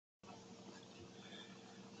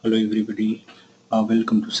Hello everybody,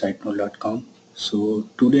 welcome to sitenode.com. So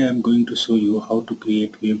today I'm going to show you how to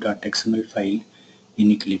create web.xml file in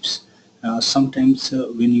Eclipse. Sometimes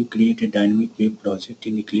when you create a dynamic web project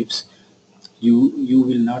in Eclipse, you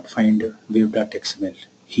will not find web.xml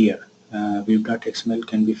here. Web.xml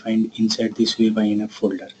can be found inside this web.inf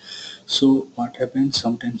folder. So what happens,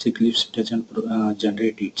 sometimes Eclipse doesn't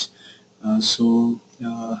generate it.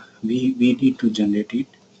 We need to generate it.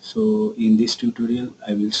 So in this tutorial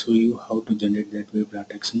I will show you how to generate that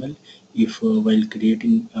web.xml if while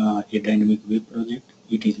creating a dynamic web project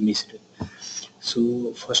it is missed.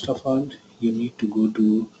 So first of all you need to go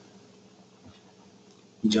to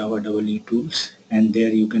Java EE tools, and there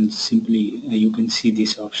you can you can see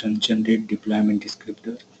this option, generate deployment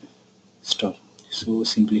descriptor stub. So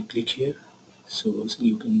simply click here. So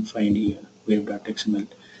you can find here web.xml.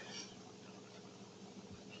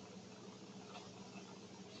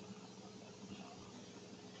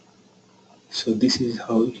 So this is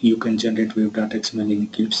how you can generate web.xml in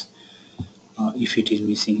Eclipse if it is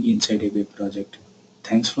missing inside a web project.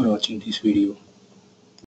 Thanks for watching this video.